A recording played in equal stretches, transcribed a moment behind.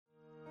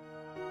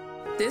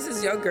This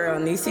is your girl,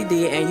 Nisi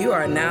D, and you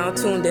are now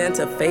tuned in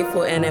to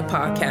Faithful in It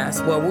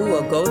podcast, where we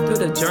will go through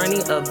the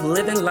journey of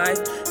living life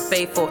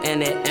faithful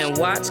in it and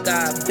watch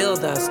God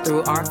build us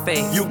through our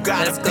faith. You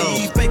gotta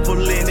be faithful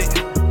in it,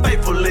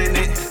 faithful in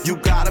it. You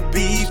gotta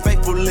be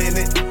faithful in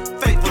it,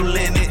 faithful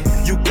in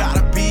it. You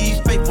gotta be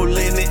faithful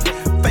in it,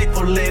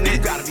 faithful in it.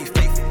 You gotta be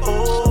faithful.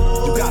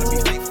 Oh, you gotta be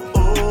faithful.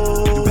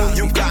 Oh,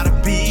 you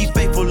gotta be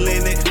faithful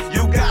in it.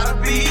 You gotta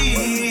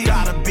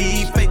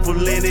be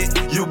faithful in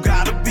it. You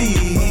gotta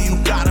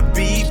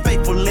be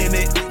faithful in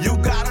it. You gotta be. Oh, you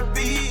gotta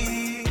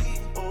be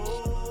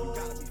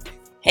faithful.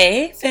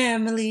 Hey,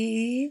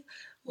 family.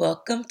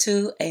 Welcome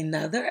to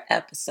another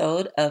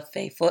episode of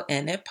Faithful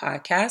in It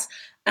podcast.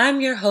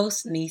 I'm your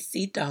host,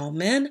 Nisi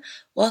Dahlman.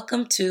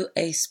 Welcome to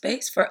a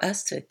space for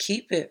us to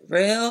keep it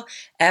real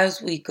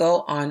as we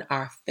go on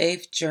our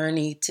faith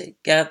journey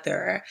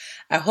together.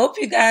 I hope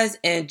you guys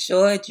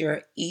enjoyed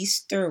your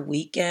Easter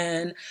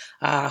weekend.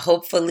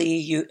 Hopefully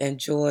you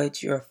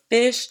enjoyed your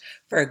fish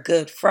for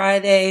Good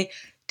Friday.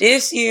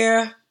 This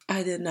year,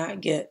 I did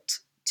not get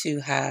to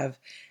have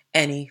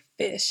any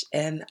fish,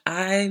 and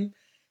I'm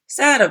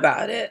sad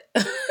about it.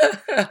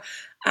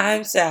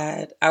 I'm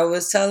sad. I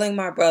was telling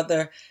my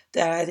brother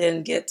that I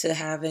didn't get to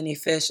have any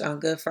fish on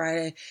Good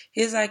Friday.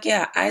 He's like,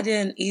 yeah, I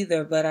didn't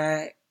either, but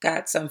I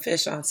got some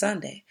fish on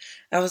Sunday.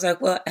 I was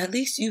like, well, at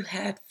least you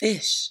had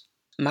fish.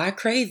 My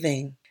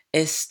craving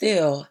is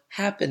still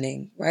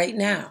happening right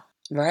now.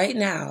 Right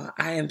now,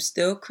 I am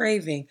still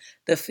craving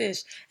the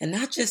fish, and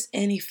not just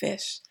any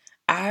fish.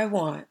 I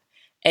want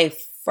a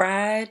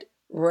fried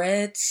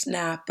red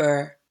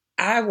snapper.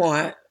 I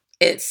want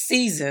it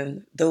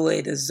seasoned the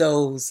way the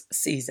Zoes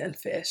season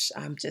fish.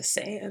 I'm just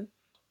saying,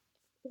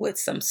 with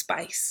some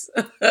spice.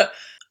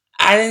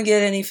 I didn't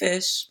get any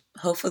fish.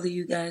 Hopefully,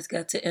 you guys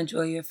got to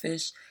enjoy your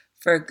fish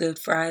for Good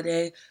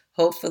Friday.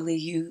 Hopefully,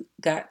 you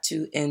got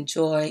to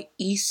enjoy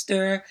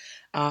Easter.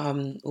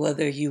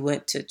 Whether you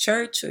went to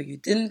church or you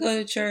didn't go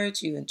to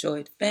church, you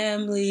enjoyed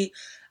family.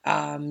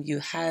 You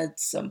had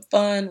some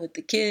fun with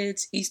the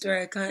kids, Easter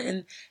egg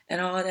hunting,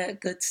 and all that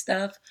good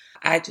stuff.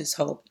 I just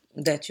hope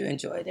that you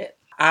enjoyed it.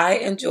 I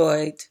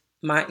enjoyed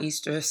my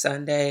Easter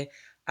Sunday.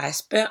 I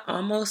spent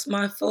almost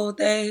my full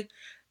day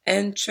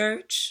in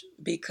church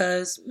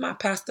because my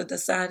pastor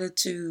decided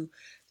to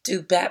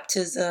do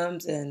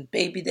baptisms and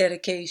baby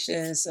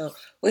dedications. So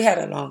we had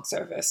a long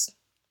service.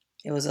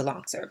 It was a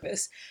long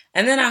service.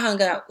 And then I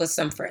hung out with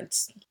some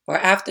friends. Or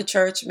after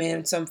church, me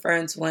and some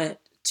friends went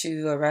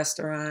to a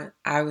restaurant.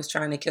 I was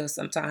trying to kill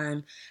some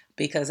time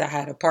because I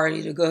had a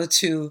party to go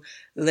to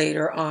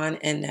later on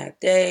in that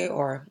day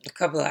or a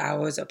couple of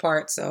hours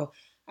apart. So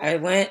I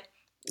went,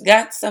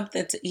 got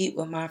something to eat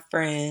with my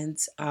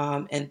friends,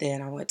 and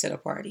then I went to the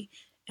party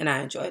and I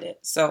enjoyed it.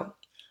 So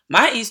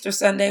my Easter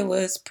Sunday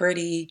was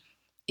pretty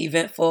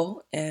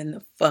eventful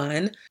and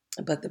fun.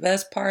 But the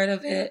best part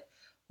of it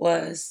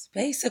was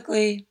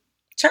basically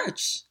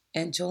church,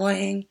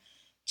 enjoying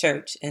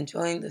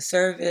the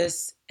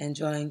service,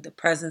 enjoying the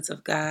presence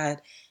of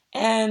God,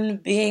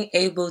 and being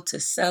able to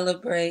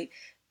celebrate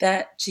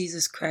that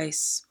Jesus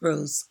Christ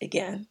rose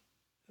again.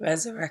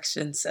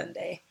 Resurrection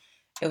Sunday.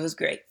 It was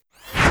great.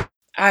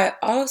 I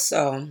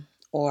also,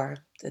 or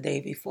the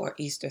day before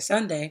Easter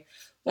Sunday,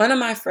 one of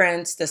my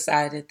friends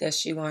decided that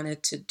she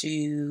wanted to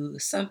do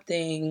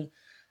something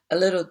a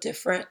little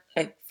different,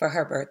 like for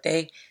her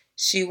birthday.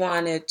 She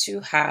wanted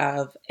to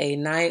have a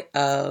night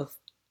of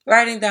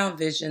writing down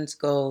visions,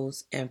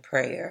 goals, and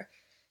prayer.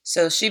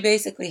 So she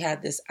basically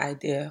had this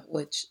idea,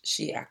 which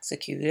she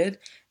executed,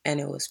 and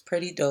it was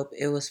pretty dope.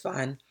 It was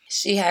fun.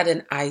 She had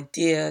an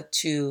idea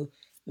to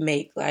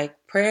make like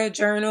prayer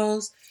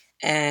journals,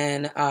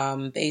 and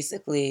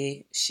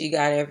basically she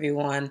got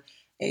everyone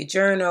a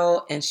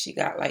journal, and she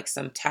got like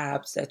some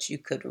tabs that you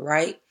could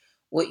write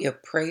what your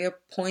prayer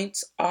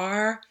points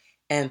are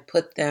and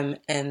put them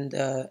in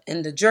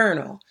the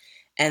journal.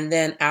 And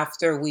then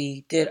after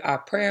we did our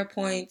prayer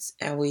points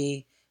and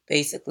we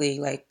basically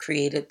like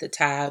created the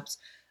tabs,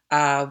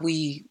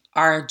 we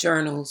our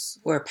journals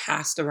were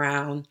passed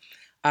around.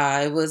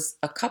 It was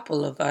a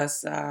couple of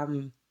us. I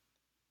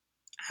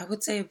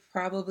would say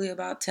probably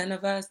about 10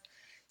 of us.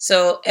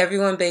 So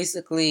everyone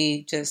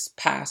basically just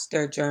passed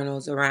their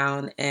journals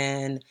around,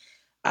 and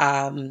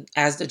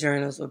as the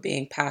journals were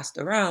being passed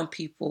around,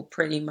 people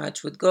pretty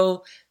much would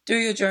go through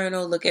your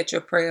journal, look at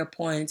your prayer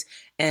points,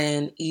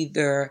 and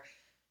either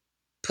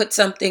put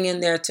something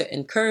in there to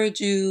encourage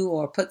you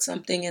or put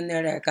something in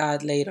there that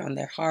God laid on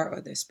their heart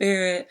or their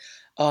spirit,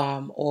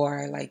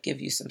 or like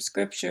give you some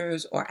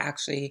scriptures or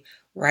actually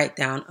write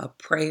down a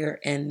prayer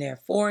in there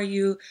for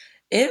you.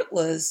 It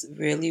was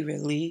really,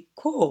 really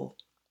cool.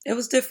 It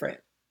was different.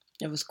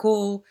 It was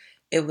cool.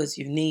 It was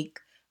unique.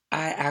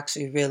 I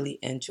actually really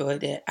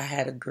enjoyed it. I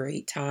had a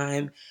great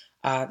time.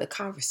 The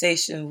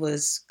conversation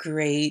was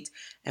great,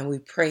 and we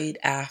prayed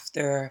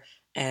after.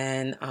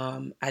 And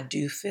I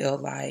do feel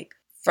like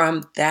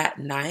from that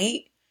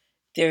night,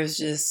 there's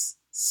just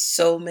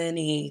so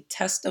many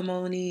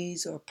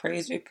testimonies or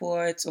praise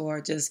reports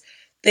or just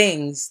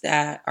things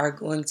that are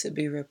going to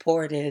be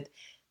reported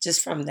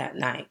just from that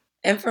night.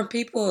 and from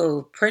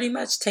people pretty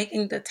much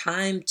taking the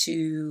time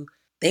to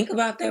think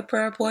about their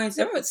prayer points.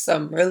 There were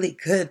some really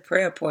good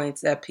prayer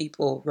points that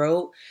people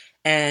wrote,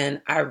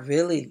 and I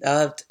really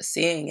loved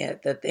seeing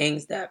it. The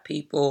things that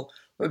people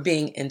were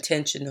being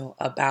intentional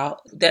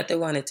about that they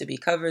wanted to be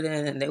covered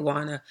in and they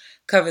want to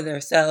cover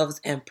themselves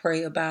and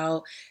pray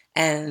about.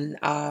 And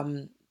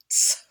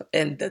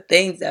and the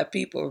things that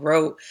people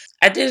wrote,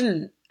 I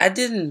didn't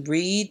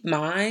read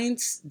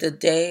mines the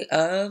day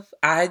of.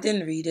 I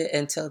didn't read it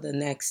until the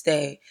next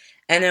day.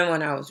 And then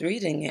when I was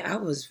reading it, I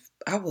was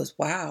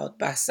wowed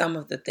by some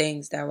of the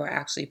things that were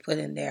actually put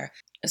in there.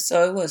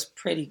 So it was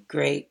pretty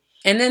great.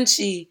 And then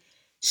she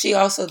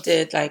also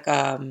did like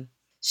a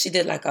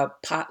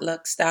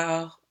potluck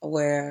style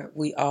where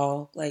we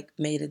all like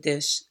made a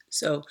dish.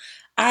 So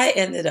I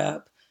ended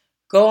up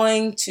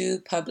going to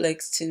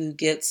Publix to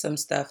get some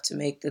stuff to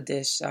make the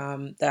dish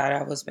that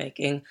I was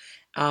making.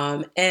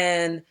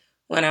 And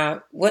when I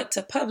went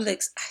to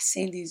Publix, I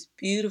seen these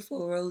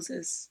beautiful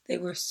roses. They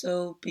were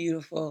so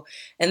beautiful.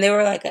 And they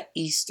were like an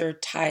Easter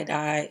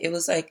tie-dye. It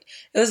was an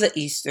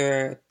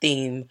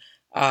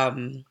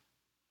Um,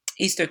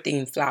 Easter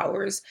themed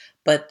flowers,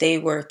 but they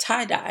were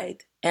tie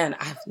dyed. And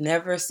I've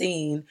never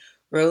seen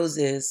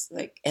roses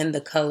like in the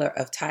color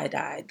of tie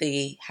dye.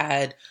 They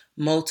had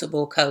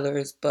multiple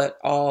colors, but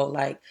all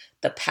like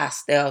the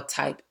pastel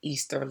type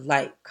Easter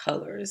light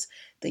colors,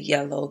 the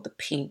yellow, the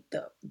pink,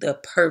 the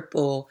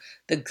purple,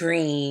 the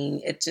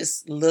green. It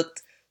just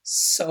looked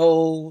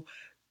so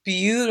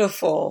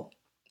beautiful.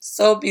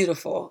 So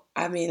beautiful.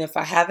 I mean, if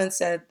I haven't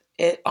said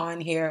it on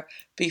here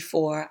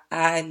before,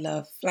 I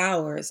love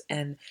flowers,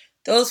 and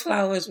those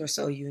flowers were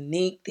so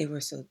unique. They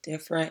were so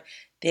different.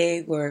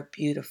 They were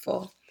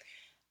beautiful.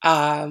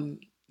 Um,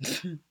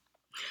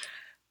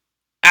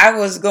 I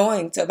was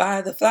going to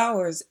buy the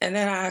flowers, and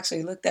then I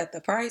actually looked at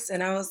the price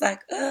and I was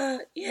like,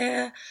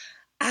 yeah,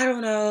 I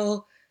don't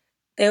know.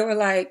 They were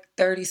like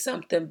 30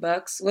 something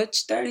bucks,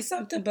 which 30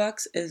 something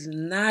bucks is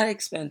not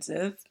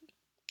expensive.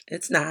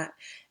 It's not,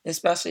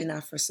 especially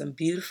not for some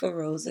beautiful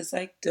roses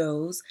like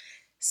those.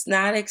 It's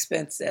not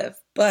expensive,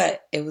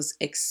 but it was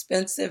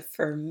expensive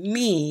for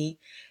me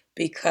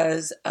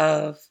because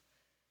of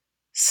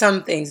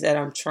some things that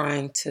I'm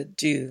trying to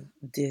do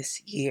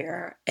this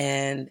year.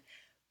 And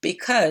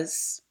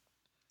because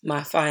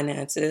my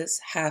finances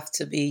have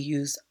to be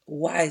used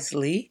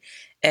wisely,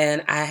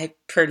 and I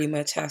pretty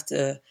much have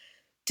to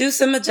do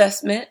some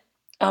adjustment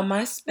on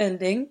my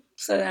spending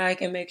so that I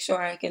can make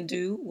sure I can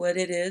do what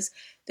it is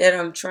that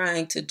I'm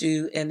trying to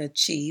do and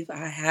achieve.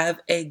 I have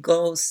a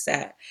goal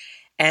set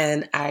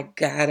and I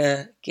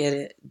gotta get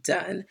it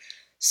done.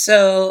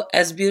 So,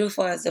 as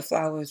beautiful as the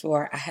flowers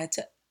were, I had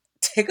to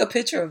take a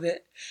picture of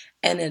it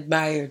and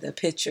admire the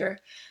picture,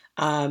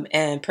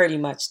 and pretty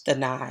much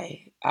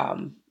deny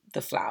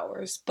the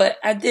flowers. But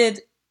I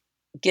did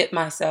get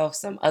myself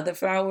some other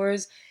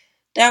flowers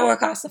that were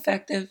cost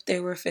effective. They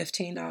were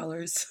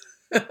 $15.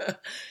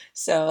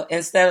 So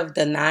instead of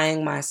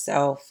denying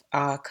myself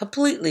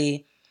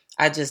completely,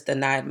 I just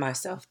denied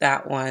myself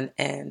that one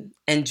and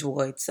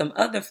enjoyed some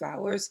other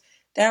flowers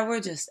that were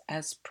just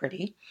as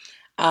pretty.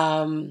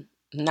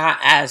 Not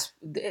as,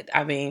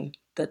 I mean,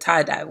 the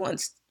tie dye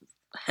ones,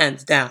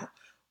 hands down,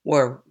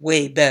 were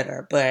way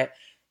better. But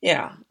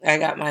yeah, I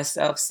got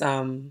myself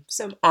some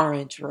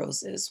orange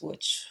roses,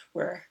 which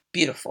were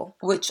beautiful,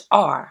 which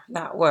are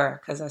not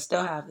were because I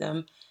still have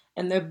them,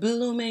 and they're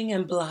blooming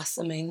and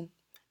blossoming.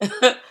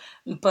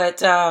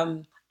 But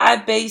I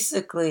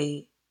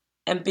basically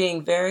am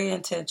being very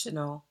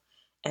intentional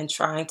and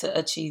trying to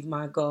achieve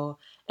my goal.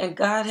 And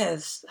God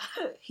has,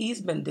 He's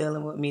been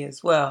dealing with me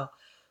as well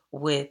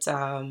with,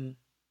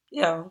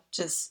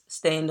 just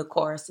staying the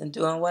course and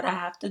doing what I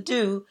have to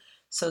do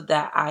so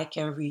that I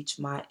can reach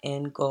my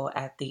end goal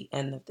at the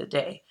end of the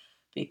day.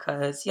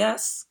 Because,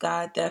 yes,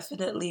 God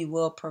definitely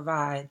will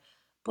provide,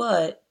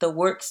 but the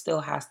work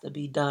still has to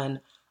be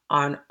done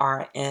on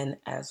our end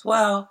as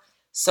well.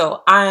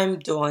 So I'm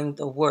doing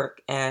the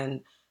work,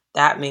 and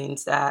that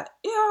means that,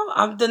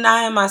 I'm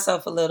denying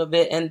myself a little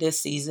bit in this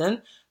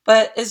season,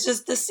 but it's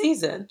just this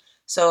season.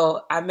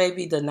 So I may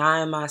be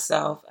denying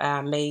myself.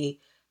 I may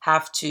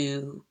have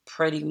to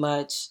pretty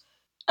much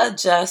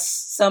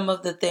adjust some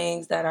of the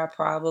things that I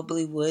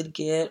probably would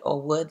get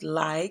or would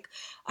like.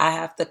 I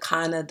have to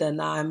kind of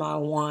deny my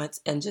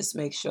wants and just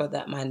make sure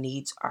that my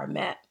needs are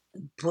met.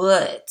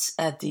 But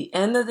at the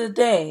end of the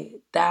day,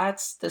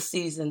 that's the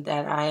season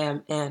that I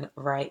am in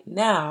right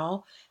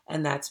now.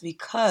 And that's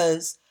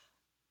because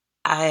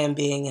I am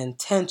being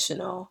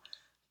intentional.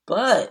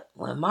 But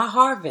when my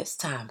harvest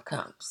time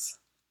comes,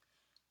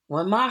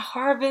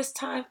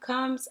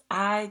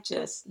 I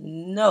just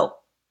know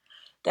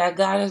that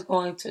God is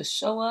going to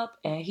show up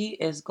and He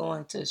is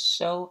going to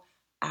show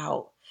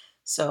out.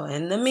 So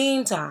in the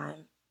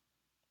meantime,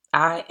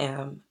 I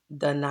am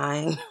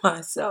denying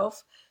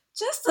myself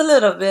just a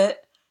little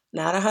bit,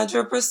 not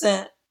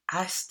 100%.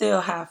 I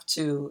still have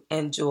to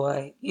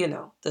enjoy,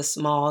 the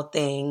small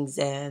things,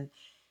 and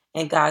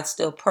God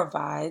still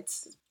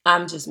provides.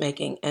 I'm just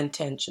making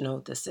intentional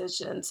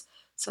decisions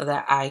so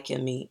that I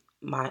can meet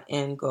my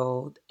end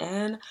goal.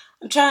 And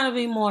I'm trying to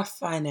be more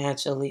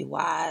financially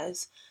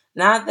wise.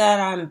 Not that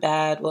I'm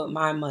bad with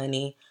my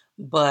money,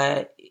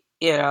 but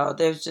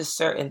there's just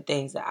certain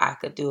things that I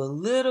could do a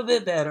little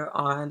bit better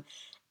on.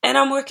 And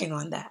I'm working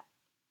on that.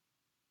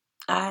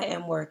 I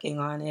am working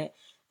on it.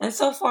 And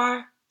so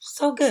far,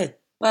 so good.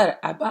 But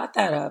I brought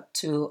that up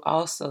to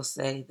also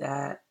say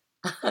that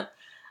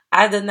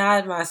I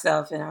denied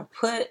myself and I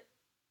put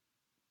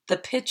the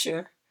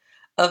picture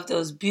of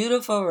those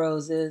beautiful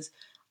roses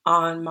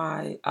on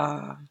my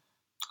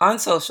on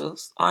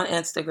socials, on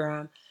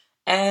Instagram,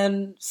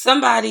 and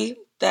somebody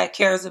that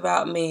cares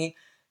about me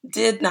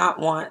did not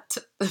want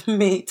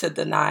me to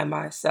deny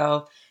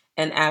myself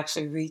and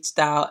actually reached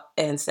out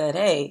and said,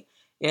 "Hey,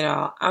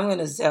 I'm going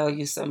to sell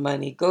you some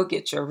money. Go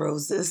get your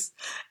roses."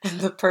 And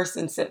the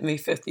person sent me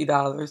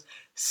 $50.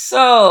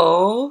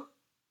 So,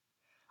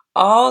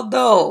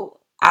 although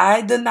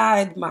I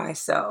denied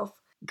myself,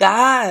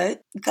 God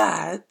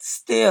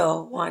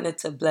still wanted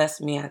to bless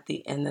me at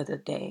the end of the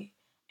day,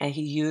 and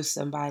he used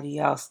somebody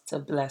else to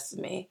bless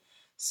me.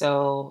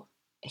 So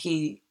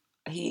he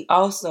he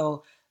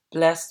also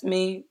blessed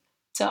me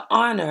to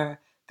honor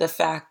the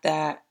fact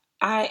that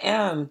I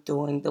am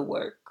doing the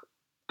work.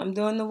 I'm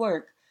doing the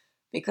work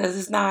because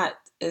it's not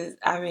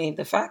I mean,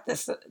 the fact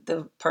that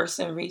the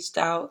person reached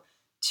out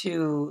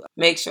to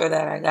make sure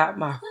that I got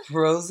my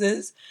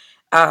roses,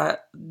 that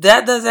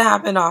doesn't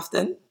happen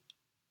often.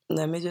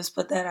 Let me just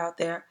put that out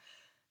there.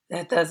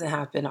 That doesn't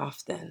happen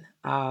often,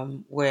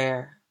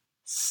 where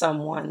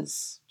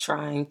someone's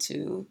trying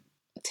to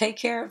take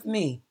care of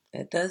me.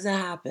 It doesn't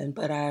happen,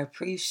 but I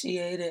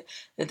appreciate it.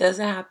 It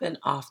doesn't happen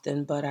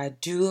often, but I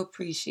do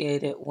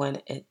appreciate it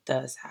when it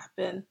does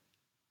happen.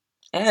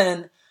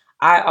 And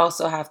I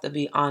also have to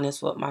be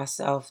honest with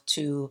myself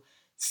to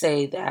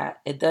say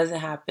that it doesn't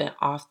happen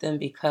often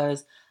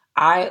because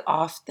I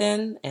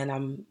often, and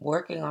I'm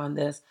working on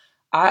this,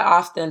 I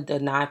often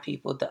deny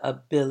people the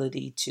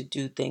ability to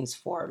do things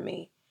for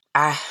me.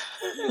 I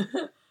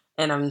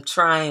and I'm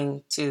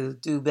trying to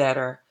do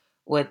better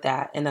with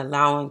that and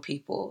allowing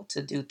people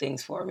to do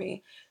things for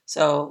me.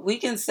 So we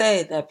can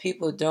say that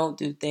people don't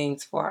do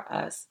things for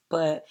us,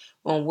 but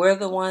when we're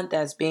the one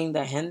that's being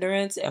the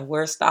hindrance and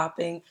we're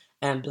stopping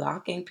and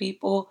blocking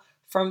people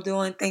from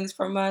doing things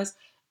from us,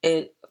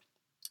 it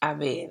I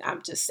mean,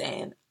 I'm just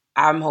saying,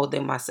 I'm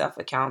holding myself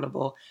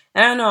accountable.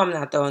 And I know I'm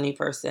not the only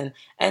person.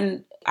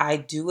 And I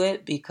do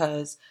it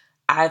because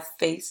I've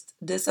faced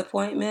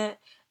disappointment.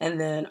 And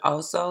then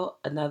also,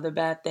 another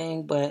bad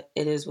thing, but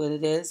it is what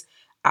it is.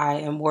 I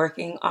am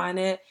working on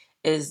it,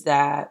 is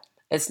that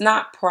it's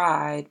not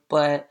pride,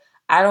 but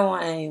I don't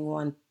want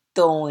anyone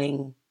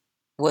throwing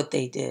what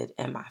they did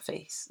in my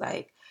face.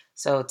 Like,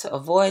 so to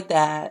avoid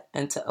that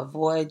and to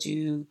avoid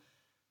you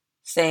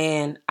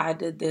saying I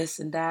did this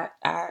and that.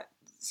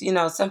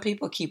 Some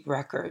people keep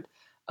record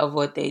of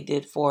what they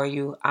did for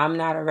you. I'm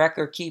not a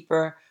record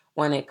keeper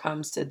when it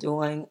comes to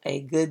doing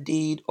a good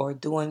deed or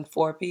doing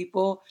for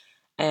people.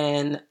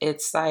 And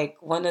it's like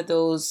one of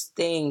those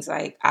things,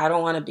 like I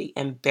don't want to be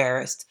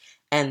embarrassed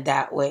in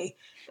that way,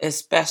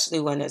 especially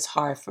when it's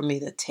hard for me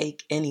to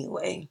take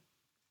anyway.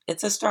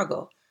 It's a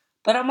struggle,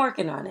 but I'm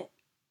working on it.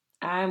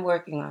 I'm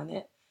working on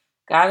it.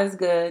 God is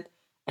good.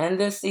 And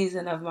this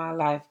season of my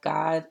life,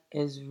 God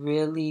is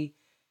really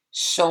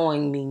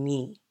showing me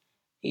me.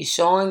 He's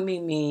showing me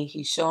me.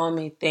 He's showing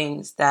me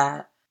things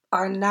that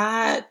are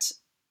not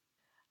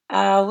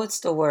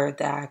what's the word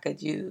that I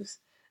could use?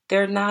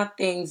 They're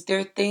things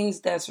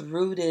that's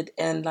rooted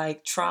in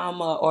like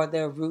trauma, or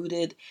they're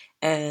rooted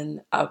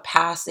in a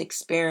past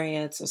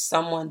experience, or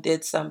someone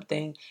did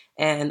something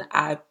and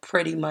I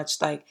pretty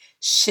much like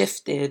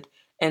shifted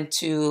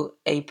into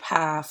a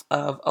path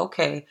of,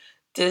 okay,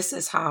 this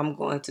is how I'm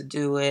going to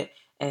do it.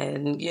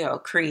 And,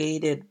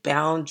 created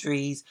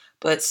boundaries,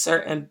 but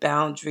certain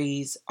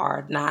boundaries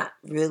are not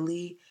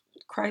really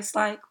Christ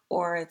like,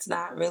 or it's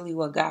not really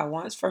what God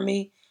wants for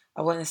me.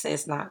 I wouldn't say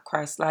it's not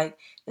Christ like.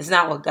 It's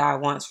not what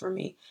God wants for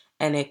me.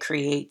 And it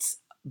creates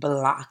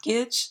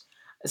blockage.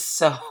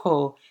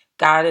 So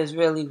God is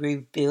really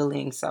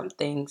revealing some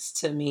things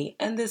to me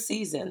in this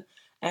season.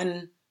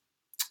 And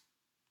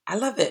I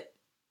love it.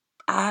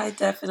 I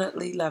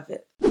definitely love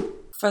it.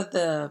 For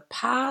the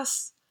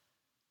past,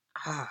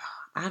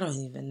 I don't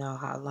even know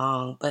how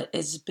long, but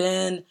it's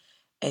been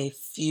a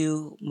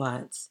few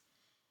months.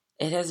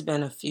 It has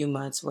been a few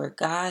months where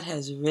God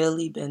has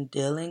really been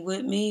dealing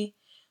with me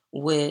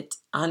with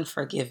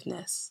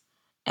unforgiveness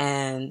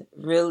and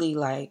really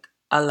like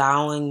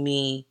allowing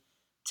me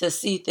to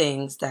see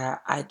things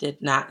that I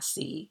did not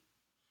see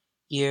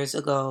years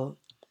ago.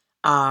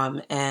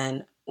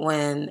 And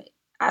when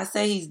I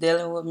say he's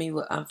dealing with me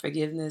with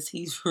unforgiveness,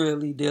 he's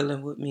really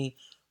dealing with me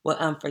with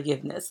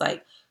unforgiveness.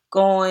 Like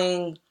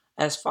going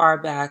as far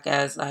back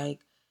as like,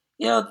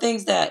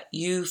 things that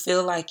you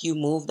feel like you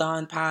moved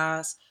on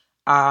past.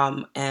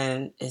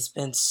 And it's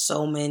been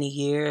so many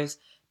years.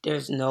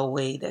 There's no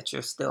way that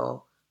you're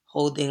still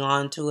holding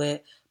on to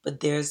it, but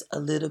there's a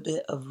little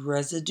bit of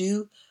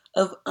residue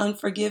of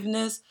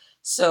unforgiveness.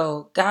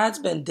 So God's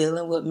been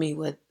dealing with me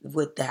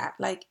with that,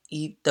 like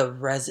eat the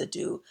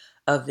residue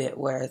of it,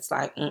 where it's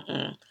like,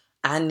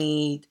 I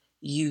need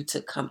you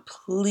to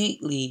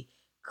completely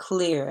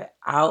clear it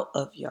out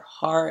of your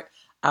heart,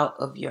 out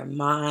of your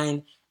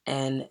mind,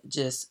 and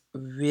just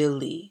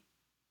really,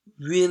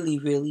 really,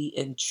 really,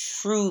 and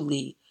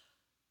truly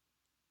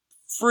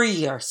free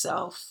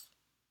yourself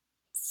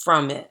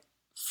from it.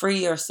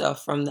 Free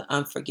yourself from the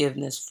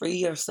unforgiveness. Free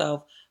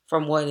yourself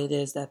from what it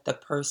is that the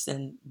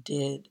person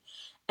did.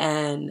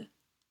 And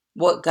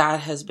what God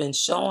has been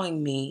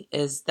showing me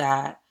is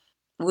that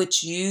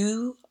with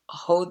you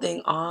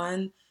holding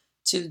on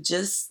to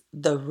just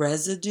the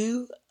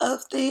residue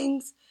of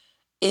things,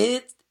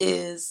 it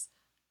is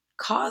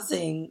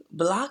causing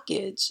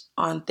blockage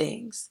on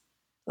things.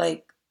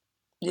 Like,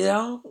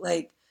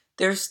 like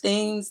there's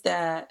things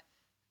that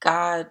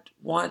God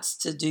wants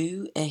to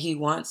do and He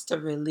wants to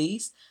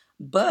release,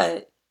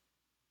 but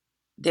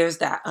there's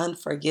that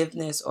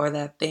unforgiveness or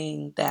that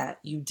thing that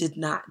you did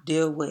not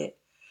deal with.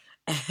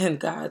 And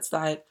God's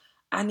like,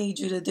 I need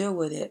you to deal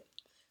with it.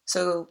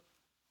 So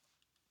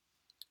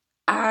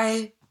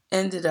I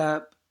ended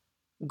up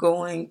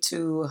going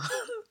to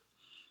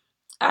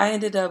I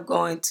ended up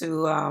going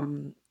to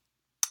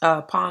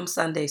a Palm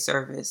Sunday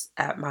service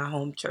at my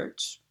home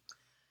church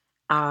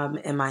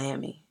in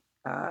Miami.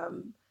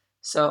 Um,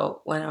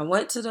 so when I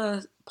went to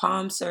the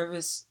Palm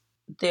service,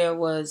 there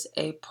was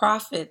a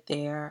prophet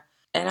there,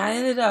 and I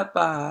ended up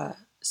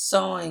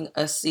sowing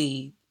a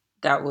seed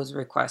that was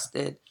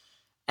requested.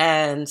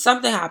 And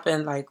something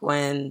happened, like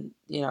when,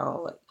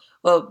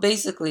 well,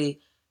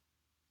 basically,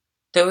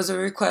 there was a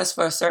request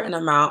for a certain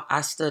amount.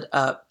 I stood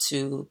up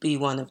to be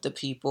one of the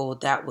people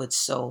that would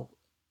sow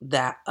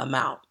that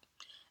amount.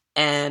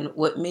 And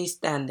with me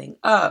standing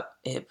up,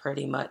 it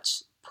pretty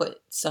much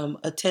put some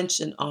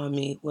attention on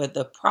me where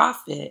the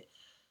prophet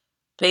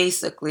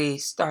basically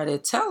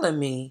started telling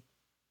me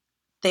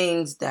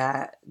things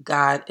that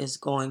God is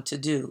going to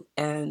do.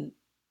 And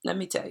let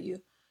me tell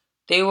you,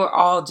 they were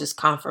all just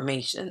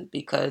confirmation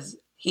because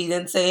he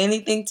didn't say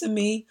anything to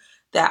me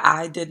that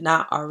I did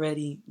not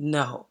already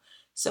know.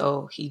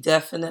 So he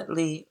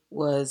definitely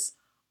was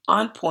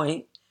on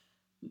point.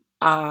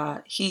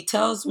 He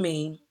tells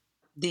me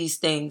these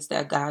things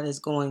that God is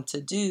going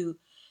to do.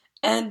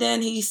 And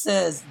then he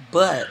says,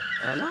 but.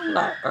 And I'm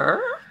like,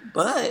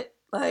 but?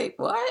 Like,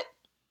 what?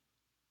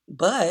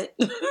 But.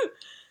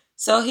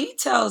 So he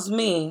tells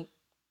me,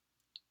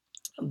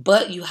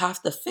 but you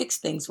have to fix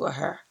things with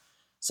her.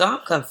 So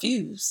I'm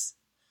confused.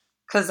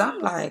 Because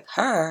I'm like,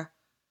 her?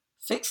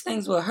 Fix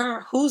things with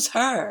her? Who's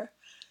her?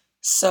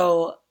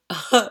 So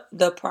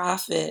the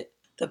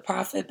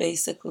prophet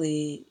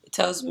basically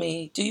tells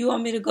me, do you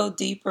want me to go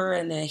deeper?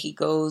 And then he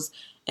goes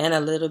in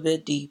a little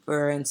bit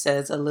deeper and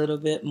says a little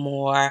bit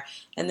more.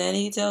 And then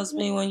he tells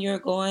me, when you're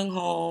going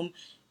home,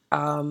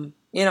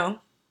 you know,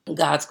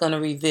 God's going to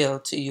reveal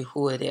to you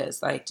who it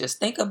is. Like, just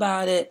think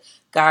about it.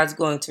 God's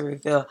going to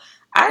reveal.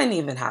 I didn't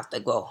even have to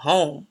go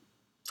home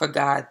for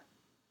God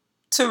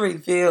to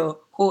reveal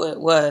who it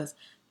was.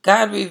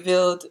 God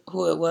revealed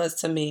who it was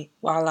to me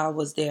while I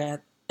was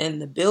there in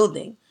the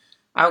building.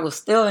 I was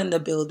still in the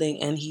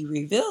building and he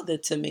revealed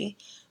it to me.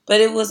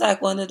 But it was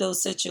like one of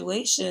those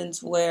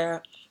situations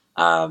where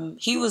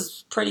he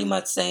was pretty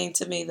much saying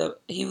to me that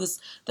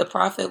the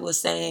prophet was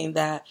saying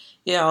that,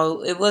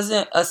 it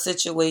wasn't a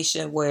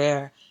situation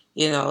where,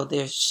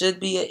 there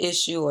should be an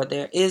issue or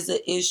there is an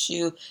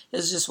issue.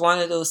 It's just one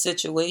of those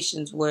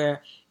situations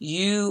where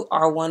you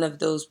are one of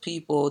those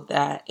people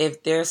that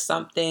if there's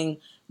something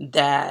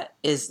that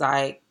is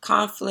like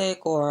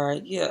conflict or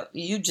you're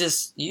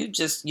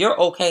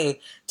okay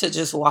to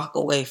just walk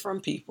away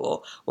from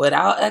people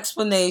without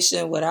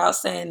explanation, without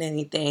saying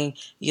anything.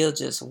 You'll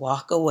just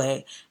walk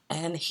away.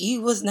 And he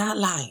was not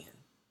lying.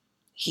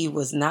 He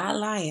was not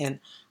lying.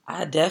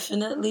 I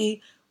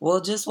definitely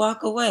will just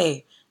walk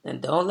away.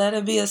 And don't let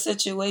it be a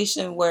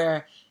situation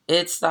where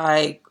it's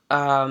like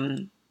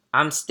I'm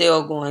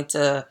still going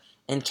to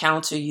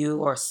encounter you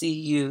or see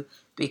you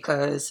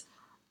because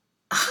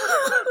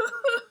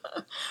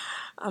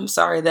I'm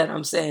sorry that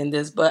I'm saying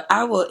this, but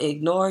I will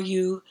ignore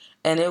you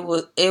and it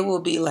will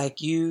be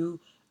like you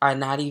are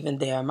not even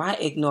there. My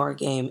ignore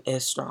game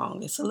is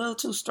strong. It's a little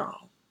too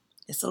strong.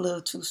 It's a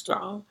little too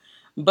strong.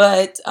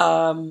 But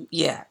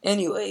yeah,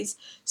 anyways,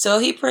 so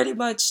he pretty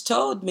much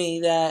told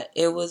me that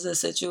it was a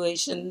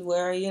situation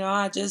where,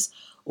 I just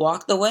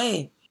walked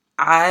away.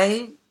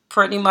 I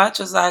pretty much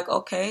was like,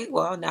 okay,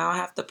 well, now I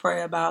have to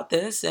pray about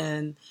this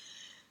and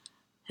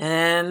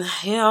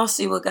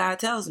see what God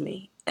tells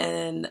me.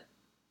 And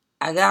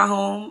I got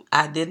home.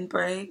 I didn't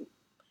pray.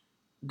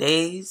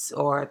 Days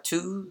or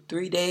 2,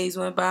 3 days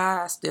went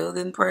by. I still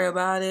didn't pray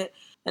about it.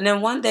 And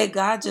then one day,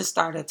 God just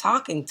started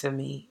talking to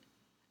me.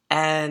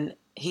 And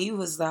He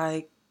was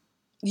like,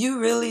 you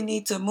really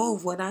need to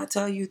move when I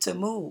tell you to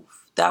move.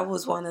 That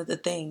was one of the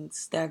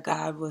things that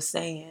God was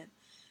saying.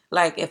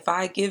 Like, if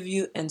I give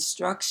you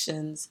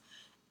instructions,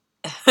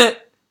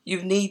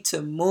 you need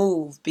to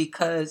move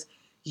because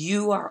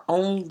you are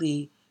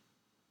only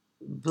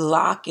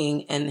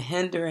blocking and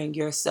hindering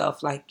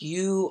yourself, like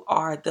you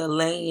are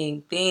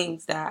delaying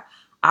things that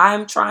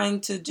I'm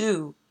trying to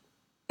do.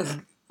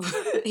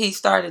 He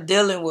started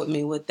dealing with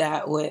me with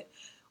that, with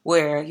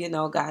where,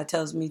 God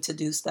tells me to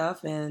do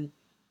stuff, and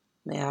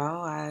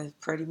I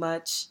pretty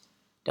much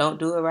don't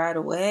do it right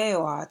away,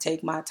 or I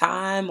take my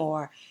time,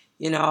 or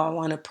I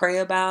want to pray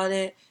about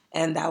it.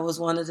 And that was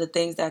one of the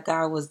things that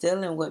God was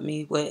dealing with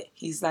me with.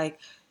 He's like,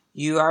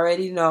 you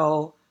already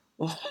know.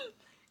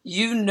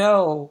 You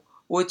know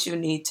what you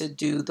need to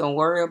do. Don't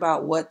worry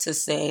about what to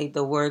say.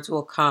 The words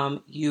will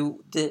come.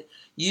 You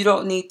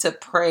don't need to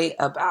pray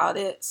about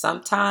it.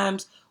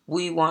 Sometimes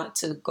we want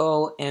to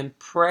go and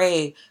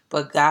pray,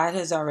 but God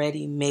has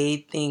already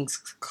made things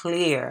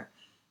clear,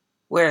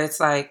 where it's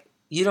like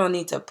you don't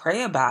need to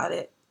pray about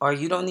it, or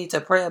you don't need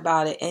to pray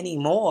about it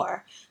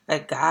anymore.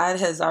 Like, God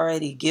has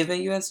already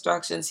given you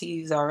instructions.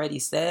 He's already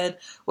said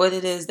what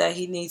it is that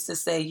he needs to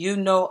say. You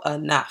know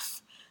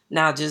enough.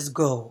 Now just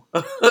go.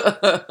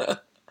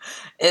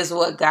 Is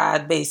what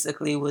God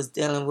basically was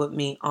dealing with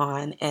me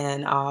on.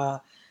 And I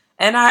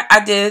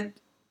did.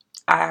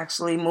 I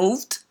actually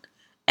moved,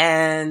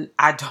 and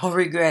I don't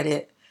regret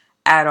it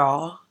at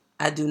all.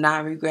 I do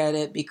not regret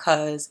it,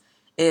 because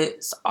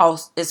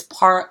it's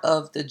part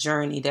of the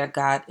journey that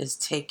God is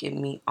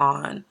taking me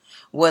on.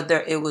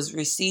 Whether it was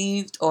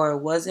received or it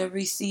wasn't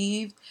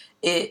received,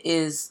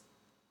 it's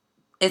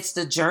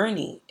the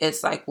journey.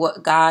 It's like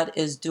what God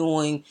is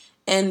doing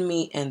in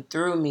me and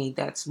through me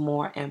that's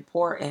more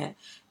important.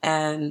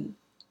 And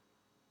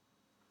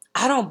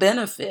I don't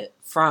benefit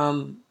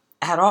from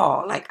at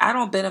all. Like, I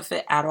don't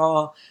benefit at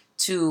all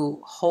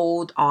to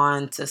hold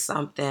on to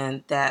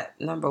something that,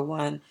 number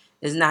one,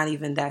 is not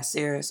even that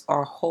serious,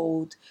 or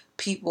hold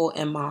people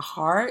in my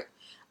heart.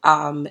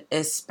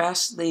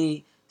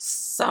 Especially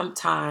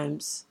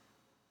sometimes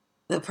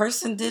the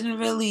person didn't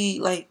really,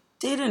 like,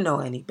 didn't know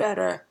any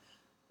better,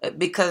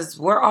 because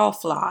we're all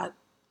flawed.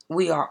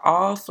 We are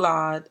all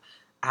flawed.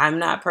 I'm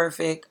not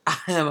perfect. I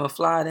am a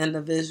flawed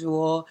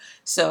individual.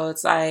 So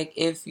it's like,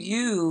 if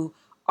you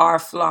are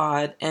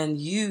flawed and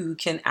you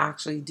can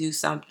actually do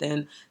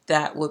something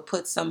that would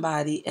put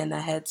somebody in a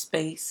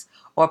headspace,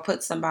 or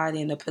put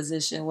somebody in a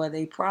position where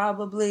they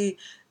probably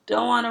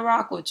don't want to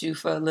rock with you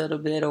for a little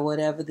bit, or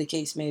whatever the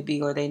case may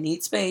be, or they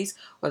need space,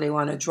 or they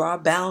want to draw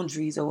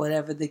boundaries, or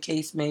whatever the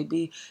case may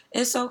be,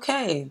 it's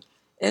okay.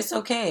 It's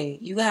okay.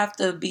 You have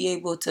to be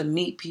able to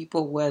meet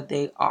people where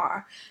they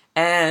are.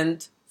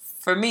 And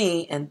for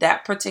me, in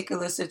that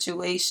particular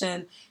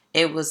situation,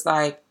 it was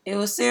like, it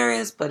was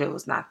serious, but it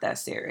was not that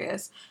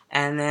serious.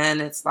 And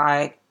then it's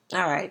like,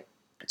 all right,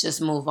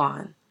 just move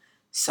on.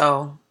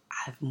 So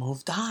I've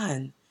moved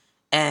on.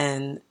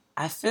 And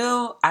I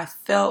felt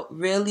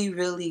really,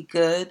 really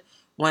good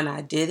when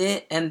I did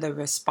it, and the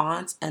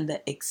response and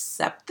the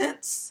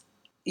acceptance,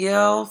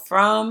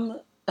 from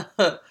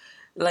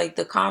like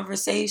the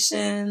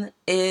conversation,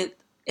 it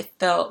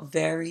felt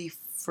very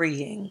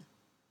freeing.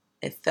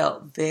 It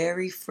felt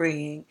very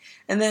freeing.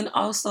 And then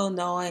also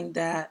knowing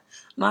that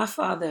my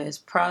father is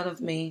proud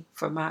of me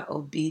for my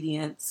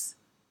obedience,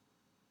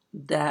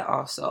 that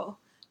also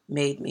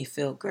made me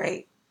feel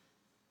great.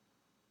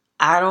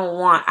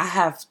 I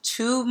have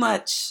too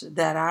much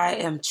that I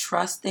am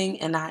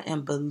trusting and I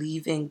am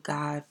believing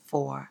God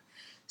for.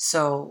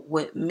 So,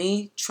 with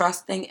me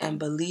trusting and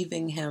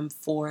believing Him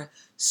for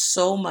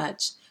so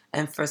much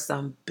and for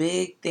some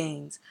big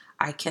things,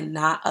 I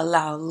cannot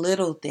allow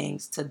little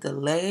things to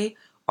delay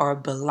or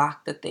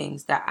block the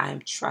things that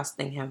I'm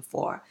trusting Him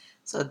for.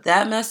 So,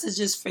 that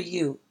message is for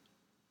you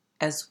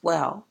as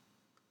well.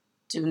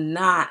 Do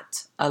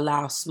not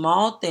allow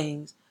small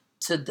things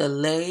to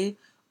delay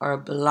or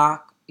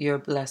block your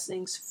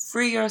blessings.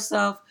 Free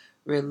yourself,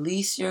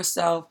 release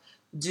yourself,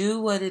 do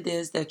what it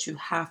is that you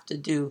have to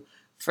do.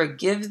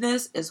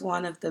 Forgiveness is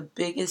one of the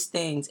biggest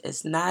things.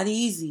 It's not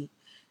easy.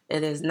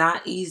 It is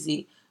not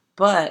easy,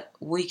 but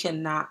we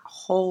cannot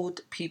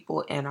hold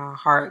people in our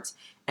hearts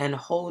and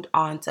hold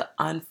on to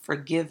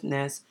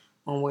unforgiveness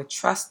when we're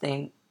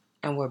trusting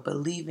and we're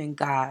believing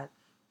God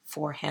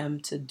for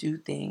Him to do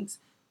things.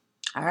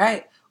 All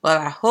right. Well,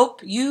 I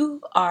hope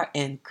you are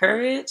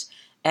encouraged,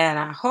 and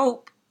I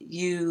hope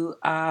you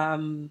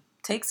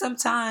take some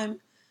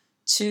time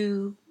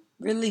to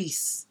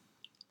release,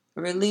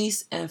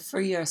 and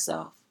free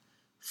yourself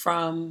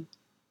from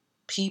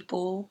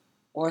people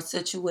or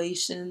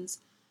situations,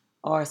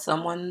 or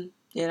someone,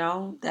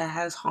 that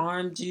has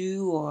harmed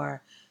you,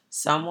 or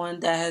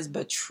someone that has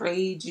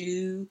betrayed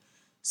you,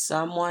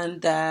 someone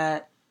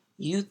that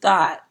you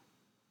thought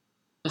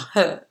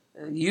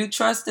you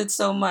trusted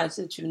so much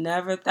that you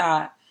never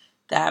thought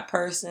that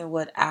person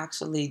would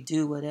actually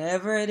do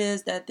whatever it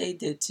is that they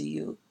did to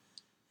you,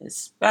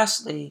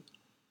 especially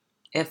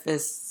if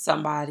it's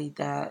somebody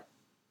that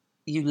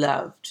you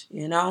loved.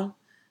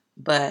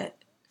 But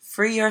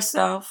free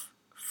yourself,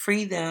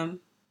 free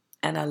them,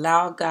 and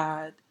allow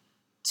God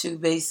to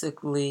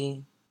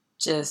basically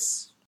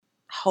just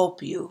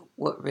help you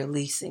with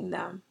releasing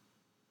them.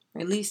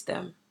 Release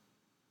them,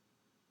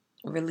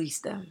 release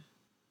them,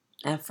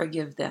 and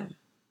forgive them,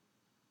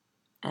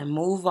 and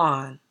move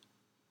on.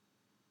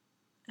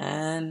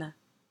 and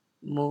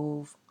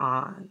move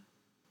on.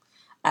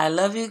 I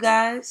love you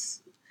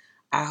guys.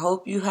 I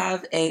hope you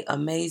have an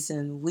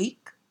amazing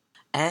week.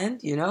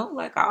 And,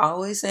 like I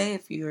always say,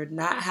 if you're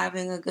not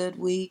having a good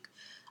week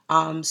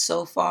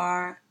so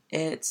far,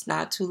 it's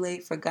not too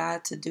late for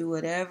God to do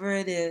whatever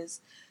it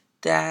is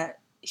that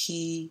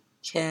He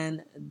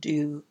can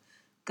do.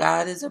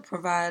 God is a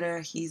provider.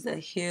 He's a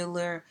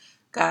healer.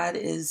 God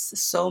is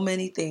so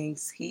many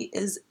things. He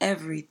is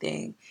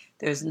everything.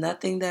 There's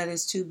nothing that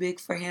is too big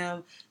for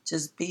Him.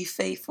 Just be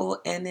faithful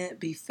in it.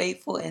 Be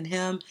faithful in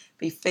Him.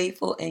 Be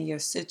faithful in your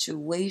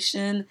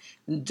situation.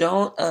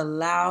 Don't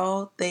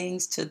allow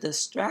things to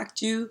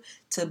distract you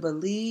to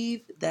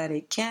believe that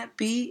it can't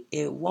be,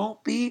 it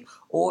won't be,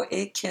 or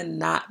it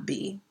cannot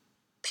be.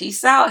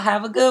 Peace out.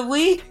 Have a good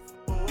week.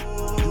 You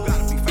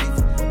gotta be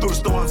faithful through the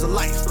storms of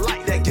life.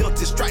 That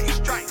guilt is strife.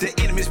 The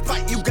enemy's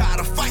fight. You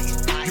gotta fight.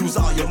 Use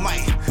all your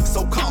might.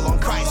 So call on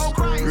Christ.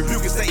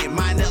 Rebuke and Satan.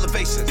 Mind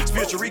elevation.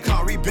 Spiritual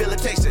recall.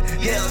 Rehabilitation.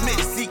 Yeah, admit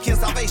it. Seeking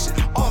salvation.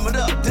 Armored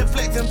up.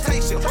 Deflect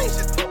temptation.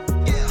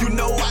 You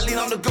know I lean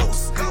on the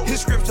ghost.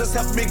 His scriptures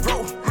help me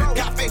grow.